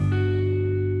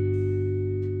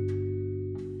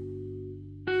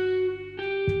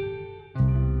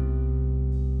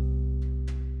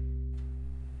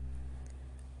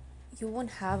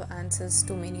won't have answers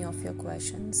to many of your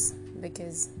questions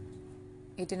because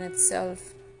it in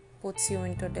itself puts you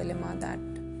into a dilemma that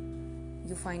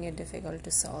you find it difficult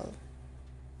to solve.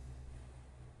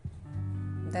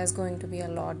 There's going to be a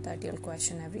lot that you'll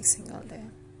question every single day.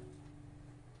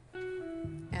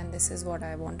 And this is what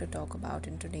I want to talk about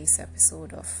in today's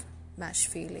episode of Mash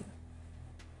Feeling.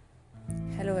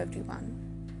 Hello everyone.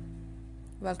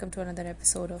 Welcome to another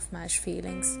episode of Mash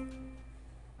Feelings.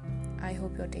 I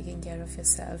hope you're taking care of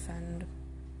yourself and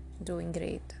doing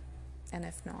great. And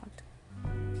if not,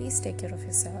 please take care of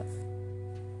yourself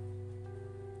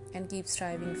and keep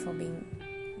striving for being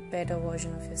a better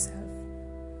version of yourself.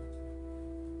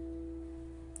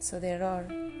 So there are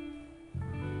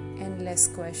endless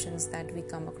questions that we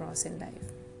come across in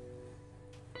life.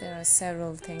 There are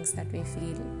several things that we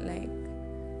feel like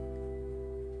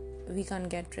we can't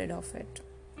get rid of it.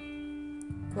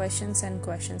 Questions and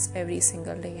questions every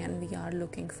single day, and we are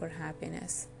looking for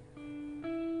happiness.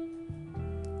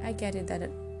 I get it that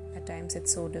at times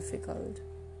it's so difficult,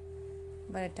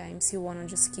 but at times you want to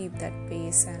just keep that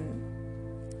pace and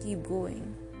keep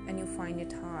going, and you find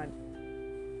it hard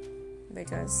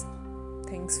because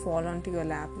things fall onto your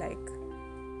lap like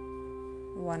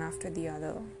one after the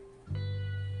other,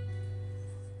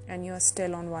 and you're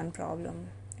still on one problem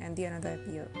and the another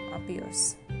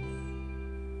appears.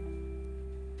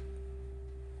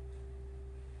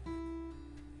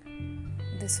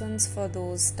 This one's for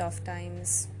those tough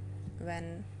times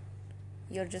when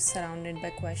you're just surrounded by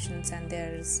questions and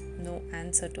there's no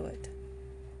answer to it.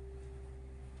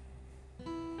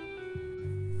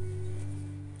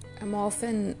 I'm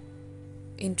often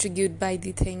intrigued by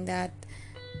the thing that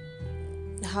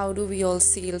how do we all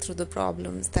sail through the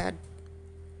problems, that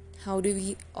how do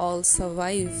we all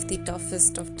survive the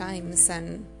toughest of times,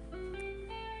 and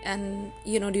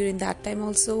during that time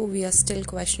also we are still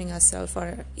questioning ourselves,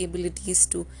 our abilities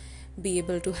to be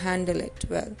able to handle it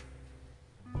well.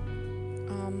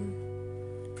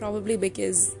 Probably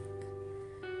because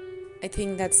I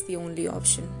think that's the only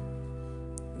option,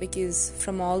 because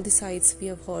from all the sides we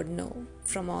have heard no,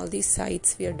 from all these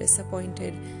sides we are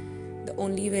disappointed. The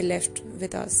only way left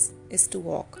with us is to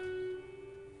walk.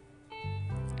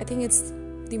 I think it's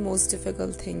the most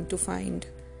difficult thing to find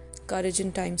courage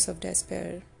in times of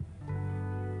despair,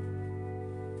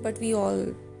 but we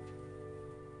all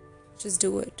just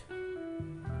do it.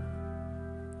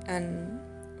 And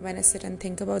when I sit and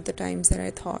think about the times that I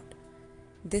thought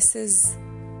this is,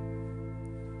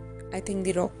 I think,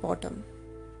 the rock bottom,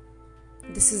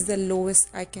 this is the lowest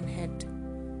I can hit,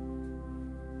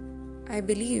 I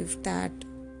believe that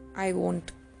I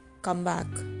won't come back.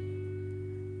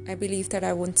 I believe that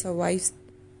I won't survive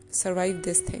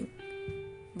this thing.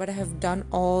 But I have done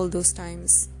all those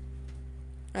times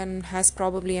and has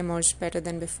probably emerged better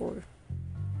than before.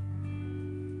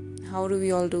 How do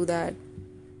we all do that?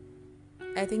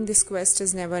 I think this quest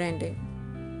is never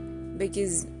ending,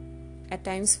 because at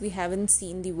times we haven't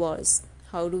seen the worst.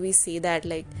 How do we say that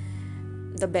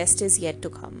the best is yet to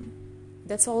come?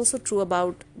 That's also true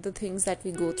about the things that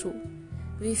we go through.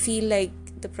 We feel like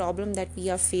the problem that we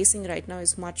are facing right now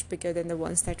is much bigger than the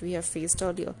ones that we have faced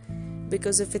earlier,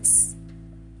 because if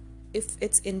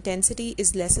its intensity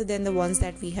is lesser than the ones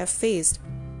that we have faced,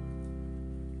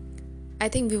 I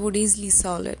think we would easily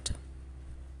solve it.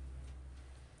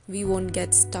 We won't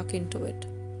get stuck into it.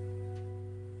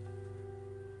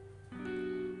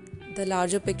 The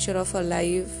larger picture of our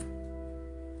life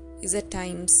is at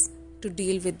times to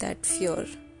deal with that fear.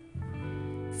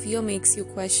 Fear makes you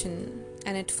question,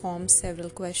 and it forms several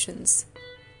questions.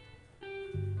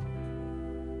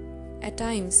 At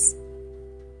times,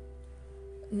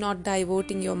 not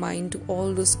diverting your mind to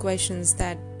all those questions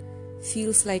that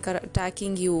feels like are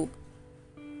attacking you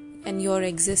and your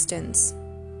existence.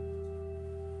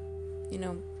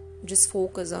 Just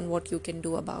focus on what you can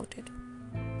do about it.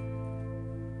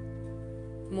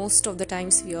 Most of the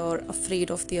times we are afraid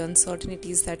of the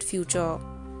uncertainties that future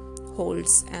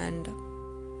holds, and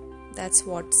that's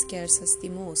what scares us the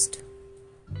most.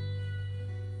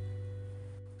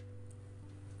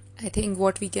 I think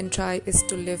what we can try is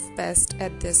to live best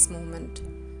at this moment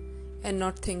and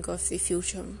not think of the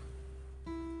future.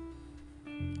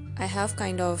 I have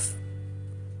kind of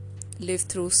lived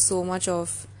through so much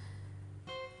of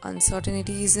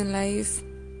uncertainties in life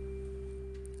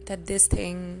that this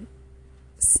thing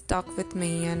stuck with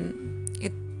me, and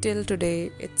till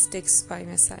today it sticks by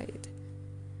my side,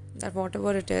 that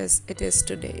whatever it is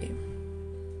today.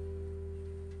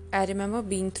 I remember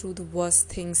being through the worst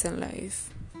things in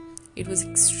life. It was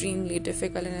extremely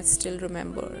difficult, and I still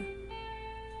remember.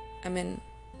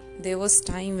 There was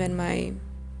time when my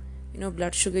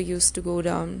blood sugar used to go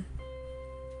down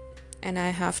and I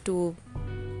have to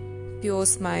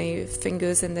pierce my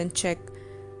fingers and then check.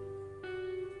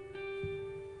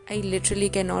 I literally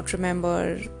cannot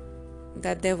remember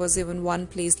that there was even one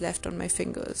place left on my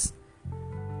fingers.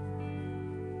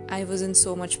 I was in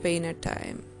so much pain at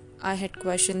time. I had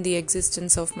questioned the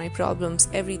existence of my problems,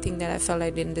 everything that I felt I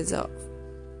didn't deserve.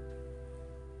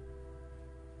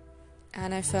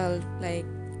 And I felt like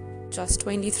just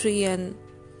 23, and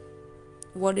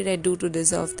what did I do to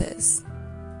deserve this?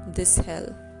 This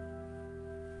hell.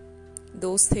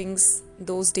 Those things,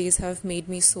 those days have made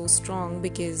me so strong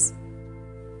because,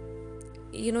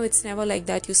 it's never like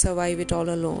that you survive it all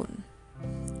alone.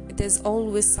 There's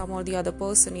always some or the other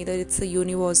person, either it's the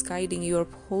universe guiding you or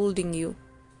holding you,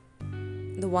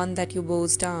 the one that you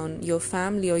bows down, your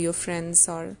family or your friends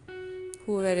or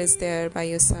whoever is there by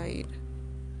your side.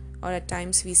 Or at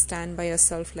times we stand by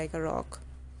ourselves like a rock.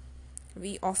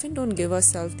 We often don't give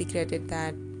ourselves the credit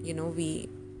that,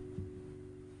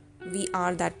 we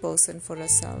are that person for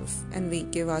ourselves, and we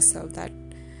give ourselves that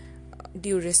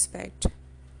due respect.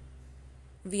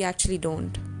 We actually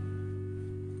don't.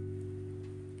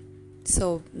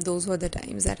 So those were the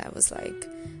times that I was like,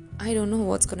 I don't know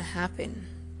what's gonna happen,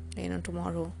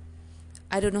 tomorrow.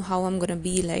 I don't know how I'm gonna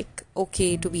be like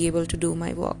okay to be able to do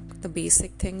my work, the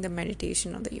basic thing, the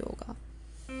meditation or the yoga.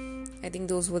 I think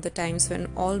those were the times when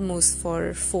almost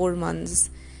for 4 months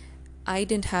I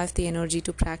didn't have the energy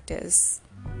to practice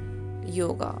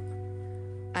yoga.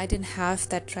 I didn't have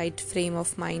that right frame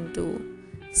of mind to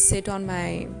sit on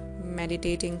my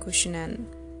meditating cushion and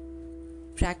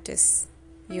practice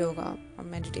yoga or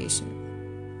meditation.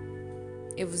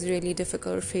 It was a really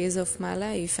difficult phase of my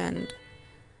life, and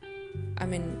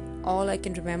all I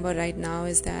can remember right now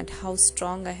is that how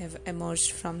strong I have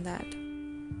emerged from that.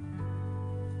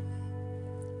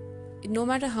 No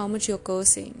matter how much you're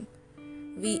cursing,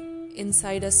 we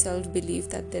inside ourselves believe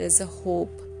that there is a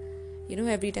hope.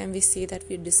 Every time we say that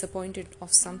we're disappointed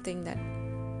of something, that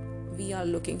we are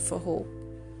looking for hope.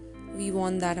 We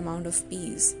want that amount of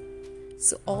peace.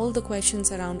 So all the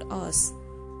questions around us,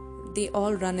 they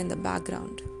all run in the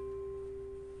background.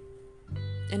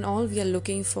 And all we are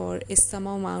looking for is some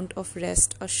amount of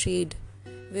rest or shade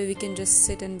where we can just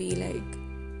sit and be like,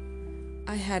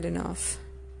 I had enough.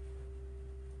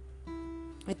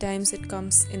 At times it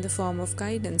comes in the form of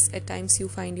guidance. At times you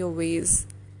find your ways.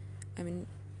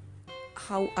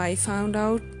 How I found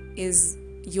out is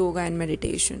yoga and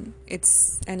meditation.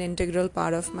 It's an integral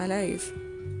part of my life.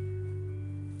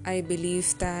 I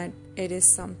believe that it is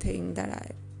something that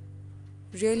I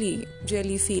really,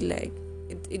 really feel like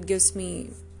it gives me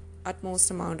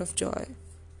utmost amount of joy.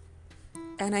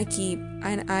 And I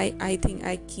think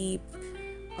I keep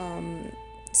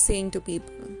saying to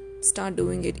people, start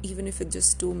doing it, even if it's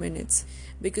just 2 minutes,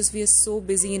 because we are so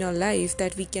busy in our life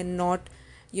that we cannot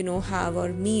have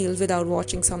our meal without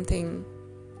watching something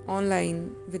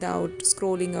online, without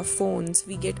scrolling our phones.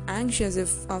 We get anxious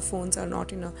if our phones are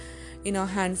not in our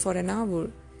hand for an hour.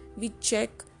 We check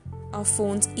our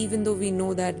phones even though we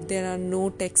know that there are no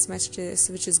text messages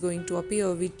which is going to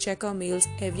appear. We check our mails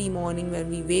every morning when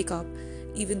we wake up,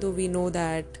 even though we know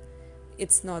that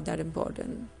it's not that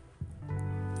important.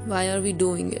 Why are we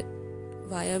doing it?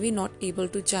 Why are we not able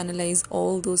to channelize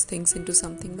all those things into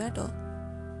something better?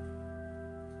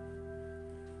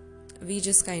 We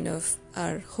just kind of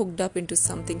are hooked up into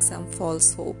some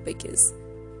false hope, because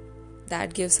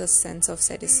that gives us sense of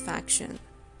satisfaction,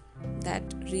 that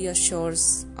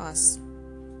reassures us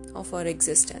of our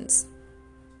existence.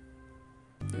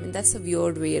 That's a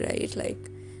weird way, right? Like,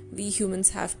 we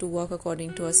humans have to work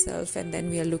according to ourselves, and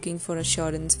then we are looking for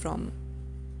assurance from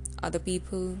other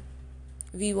people.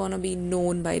 We want to be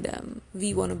known by them.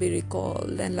 We want to be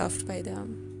recalled and loved by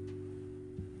them.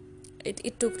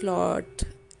 It took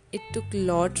a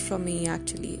lot from me,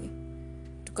 actually,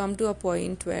 to come to a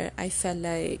point where I felt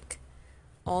like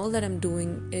all that I'm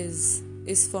doing is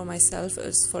for myself,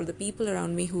 is for the people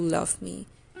around me who love me,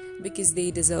 because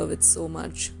they deserve it so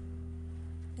much.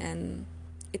 And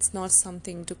it's not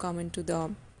something to come into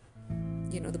the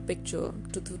picture,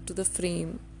 to the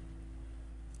frame,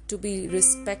 to be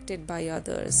respected by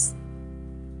others.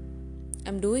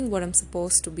 I'm doing what I'm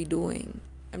supposed to be doing.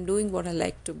 I'm doing what I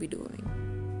like to be doing.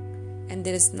 And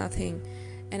there is nothing,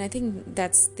 and I think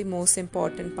that's the most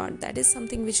important part. That is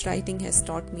something which writing has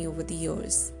taught me over the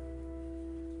years,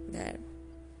 that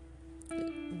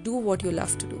do what you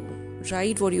love to do,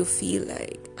 write what you feel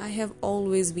like. I have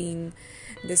always been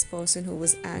this person who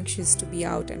was anxious to be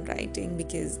out and writing,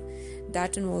 because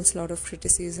that involves a lot of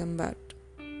criticism, but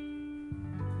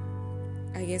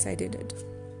I guess I did it.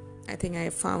 I think I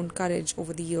found courage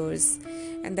over the years.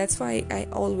 And that's why I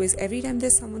always, every time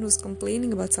there's someone who's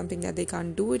complaining about something that they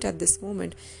can't do it at this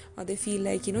moment, or they feel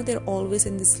like, they're always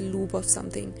in this loop of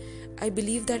something, I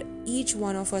believe that each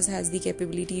one of us has the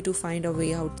capability to find a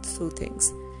way out through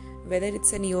things. Whether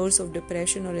it's an years of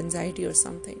depression or anxiety or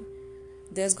something,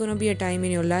 there's going to be a time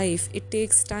in your life, it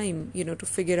takes time, to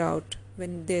figure out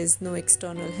when there's no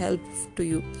external help to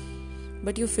you.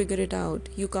 But you figure it out,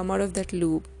 you come out of that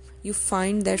loop, you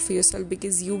find that for yourself,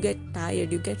 because you get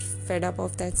tired, you get fed up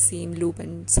of that same loop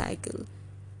and cycle.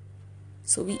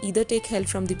 So we either take help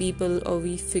from the people or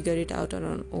we figure it out on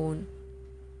our own.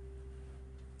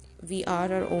 We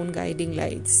are our own guiding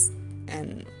lights,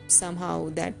 and somehow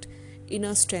that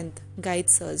inner strength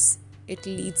guides us. It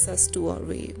leads us to our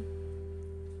way.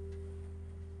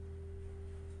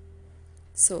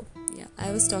 So, I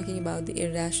was talking about the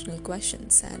irrational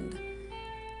questions, and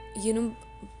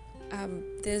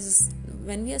there's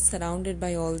when we are surrounded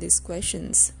by all these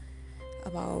questions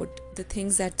about the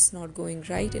things that's not going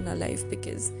right in our life,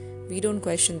 because we don't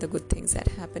question the good things that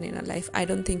happen in our life. I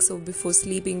don't think so. Before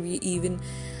sleeping, we even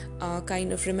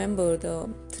kind of remember the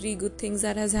 3 good things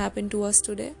that has happened to us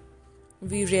today.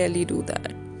 We rarely do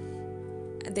that.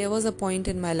 There was a point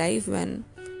in my life when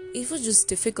it was just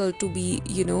difficult to be,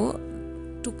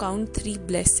 to count 3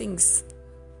 blessings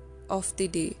of the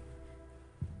day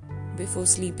before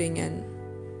sleeping. And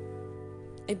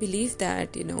I believe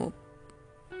that,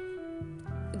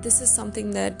 this is something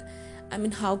that,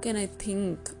 how can I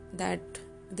think that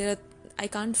I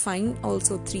can't find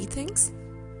also 3 things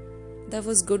that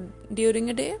was good during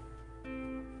a day?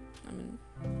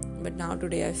 But now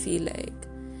today I feel like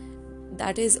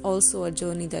that is also a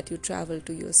journey that you travel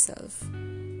to yourself.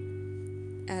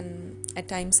 And at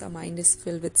times our mind is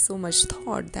filled with so much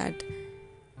thought that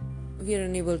we are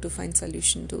unable to find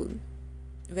solution to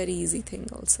very easy thing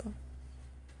also.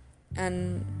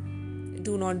 And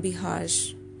do not be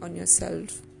harsh on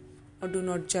yourself, or do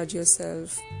not judge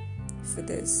yourself for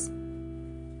this,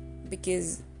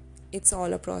 because it's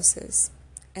all a process,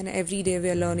 and every day we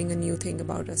are learning a new thing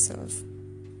about ourselves.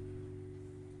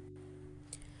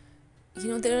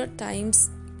 There are times,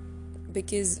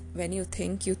 because when you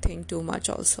think too much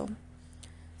also.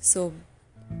 So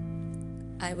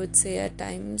I would say at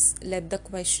times, let the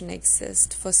question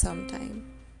exist for some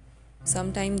time.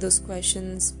 Sometimes those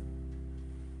questions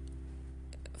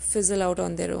fizzle out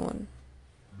on their own.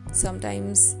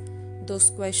 Sometimes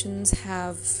those questions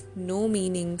have no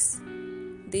meanings.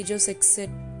 They just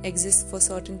exist for a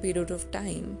certain period of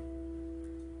time,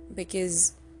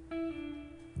 because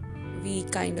we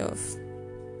kind of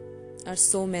are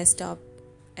so messed up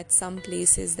at some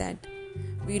places that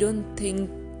we don't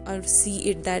think or see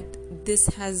it that this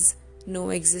has no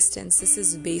existence, this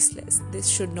is baseless, this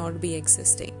should not be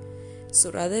existing. So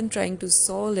rather than trying to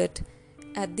solve it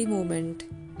at the moment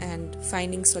and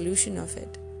finding solution of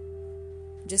it,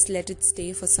 just let it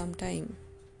stay for some time.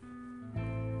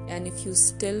 And if you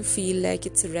still feel like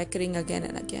it's recurring again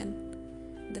and again,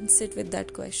 then sit with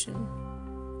that question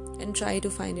and try to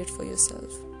find it for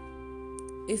yourself.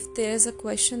 If there's a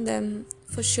question, then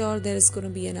for sure there is going to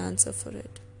be an answer for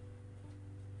it.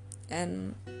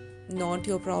 And not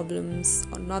your problems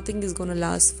or nothing is going to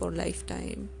last for a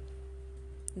lifetime.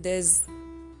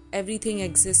 Everything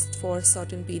exists for a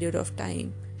certain period of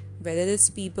time, whether it's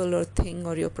people or thing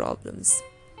or your problems.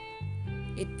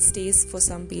 It stays for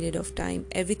some period of time.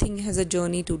 Everything has a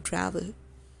journey to travel.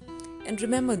 And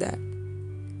remember that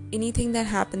anything that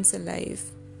happens in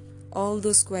life, all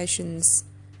those questions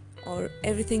or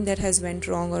everything that has went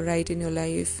wrong or right in your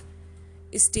life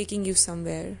is taking you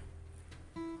somewhere.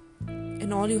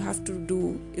 And all you have to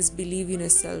do is believe in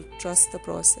yourself, trust the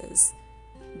process.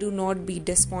 Do not be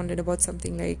despondent about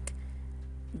something like,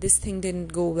 this thing didn't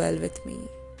go well with me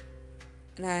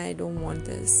and I don't want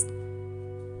this.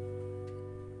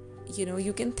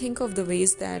 You can think of the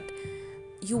ways that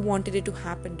you wanted it to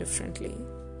happen differently.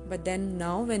 But then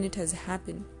now when it has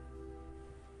happened,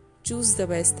 choose the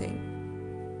best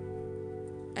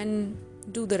thing and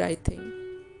do the right thing,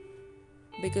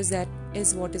 because that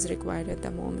is what is required at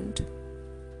the moment.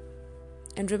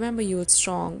 And remember, you're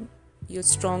strong. You're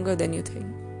stronger than you think.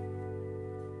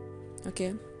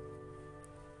 Okay?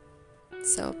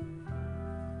 So,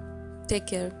 take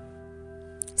care.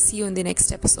 See you in the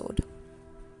next episode.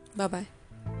 Bye-bye.